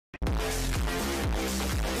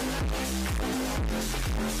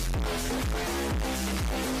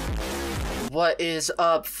What is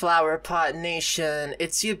up, Flower Pot Nation?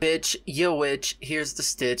 It's your bitch, your witch. Here's the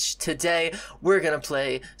stitch. Today, we're gonna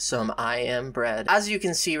play some I Am Bread. As you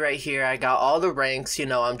can see right here, I got all the ranks. You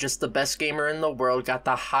know, I'm just the best gamer in the world. Got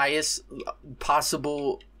the highest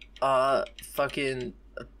possible, a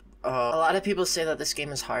lot of people say that this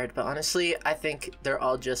game is hard, but honestly, I think they're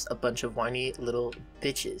all just a bunch of whiny little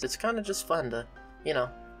bitches. It's kind of just fun to, you know,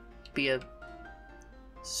 be a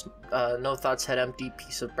no thoughts, head empty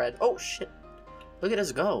piece of bread. Oh shit! Look at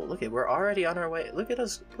us go. Look at, we're already on our way. Look at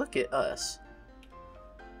us. Look at us.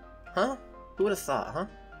 Huh? Who would have thought, huh?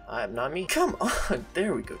 I'm not me. Come on.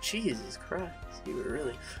 There we go. Jesus Christ. You were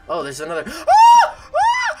really. Oh, there's another. Ah!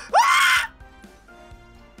 Ah! Ah!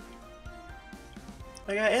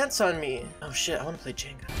 I got ants on me. Oh shit, I want to play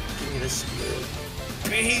Jenga. Give me this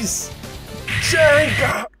piece.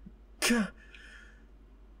 Jenga!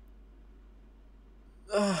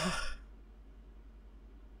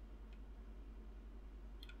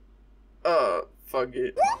 Fuck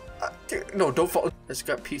it. No, don't fall. It's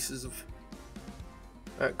got pieces of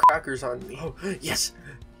crackers on me. Oh, yes!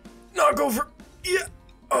 Knock over! Yeah!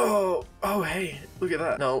 Oh, hey, look at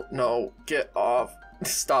that. No, no, get off.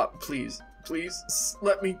 Stop, please. Please,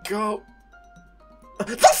 let me go.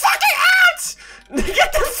 The fucking ants!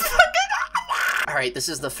 Get the fucking. Alright, this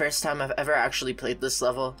is the first time I've ever actually played this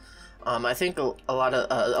level. I think a lot of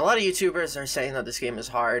YouTubers are saying that this game is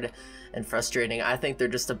hard and frustrating. I think they're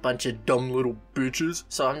just a bunch of dumb little bitches.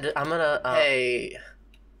 So I'm gonna hey,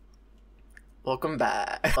 welcome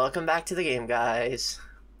back. Welcome back to the game, guys.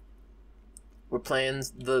 We're playing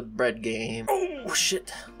the bread game. Oh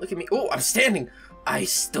shit! Look at me. Oh, I'm standing. I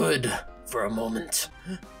stood for a moment.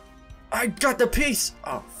 I got the piece.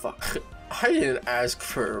 Oh fuck! I didn't ask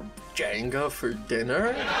for Jenga for dinner.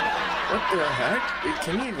 What the heck?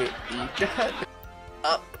 Can you even eat that?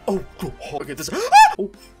 Oh, look at this. Oh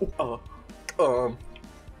god.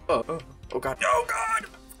 Oh god.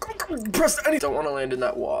 Press any. Don't want to land in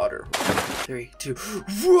that water. 3, 2,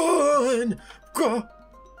 1. Go.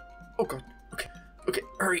 Oh god. Okay. Okay.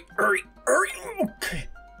 Hurry. Okay.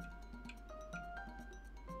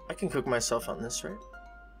 I can cook myself on this, right?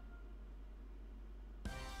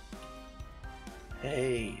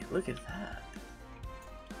 Hey, look at that.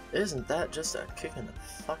 Isn't that just a kick in the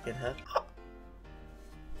fucking head?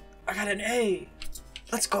 I got an A!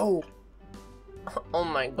 Let's go! Oh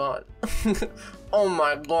my god. Oh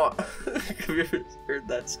my god. Have you ever heard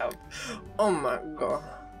that sound? Oh my god.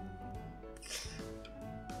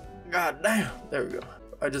 God damn. There we go.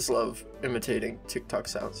 I just love imitating TikTok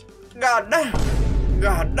sounds. God damn!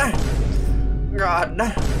 God damn! God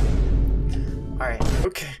damn! Alright,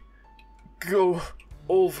 okay. Go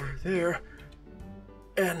over there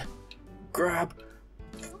and grab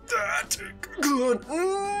that. Good.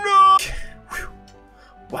 No. Whew.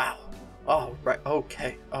 Wow. Oh right.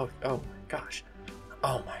 Okay. Oh my gosh.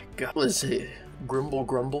 Oh my god. What is it? Grimble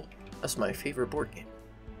Grumble? That's my favorite board game.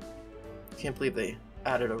 Can't believe they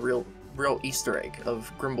added a real Easter egg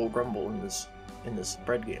of Grimble Grumble in this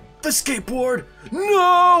bread game. The skateboard.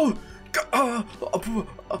 No.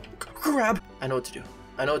 Grab. I know what to do.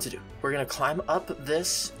 I know what to do. We're gonna climb up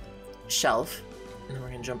this shelf, and then we're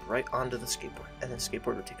gonna jump right onto the skateboard, and then the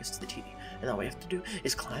skateboard will take us to the TV. And all we have to do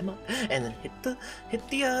is climb up, and then hit the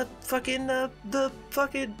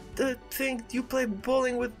thing you play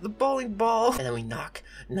bowling with, the bowling ball. And then we knock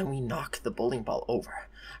the bowling ball over,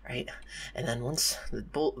 right? And then once the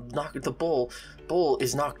bowl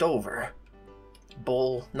is knocked over,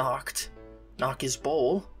 bowl knocked, knock is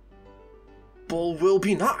bowl, bowl will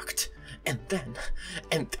be knocked. And then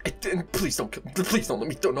please don't let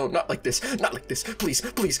me, no, not like this, please,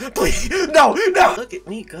 no. Look at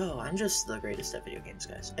me go, I'm just the greatest at video games,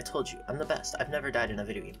 guys. I told you, I'm the best. I've never died in a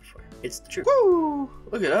video game before. It's the truth. Woo!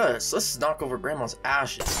 Look at us, let's knock over grandma's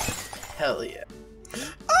ashes. Hell yeah.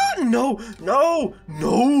 No.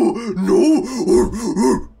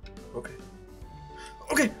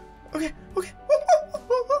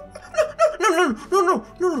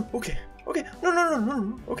 Okay. No.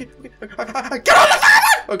 Okay, no. Okay. Get on the ladder!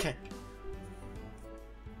 Okay.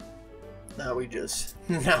 Now we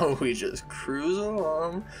just cruise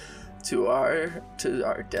along to our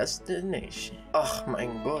destination. Oh my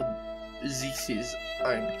god. This is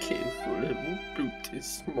ein cave full of booty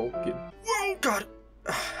smoking. Oh god.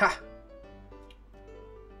 Ha.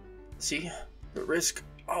 See? The risk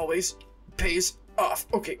always pays off.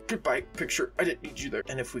 Okay, goodbye, picture. I didn't need you there.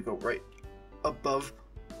 And if we go right above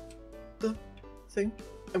the thing,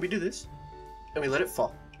 and we do this, and we let it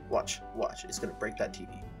fall. Watch. It's gonna break that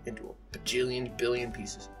TV into a bajillion billion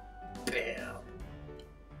pieces. Bam.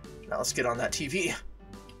 Now let's get on that TV.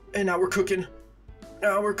 And now we're cooking.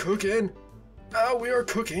 We are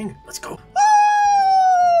cooking. Let's go.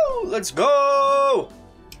 Woo! Let's go.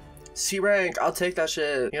 C rank. I'll take that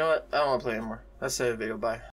shit. You know what? I don't want to play anymore. That's the video. Bye.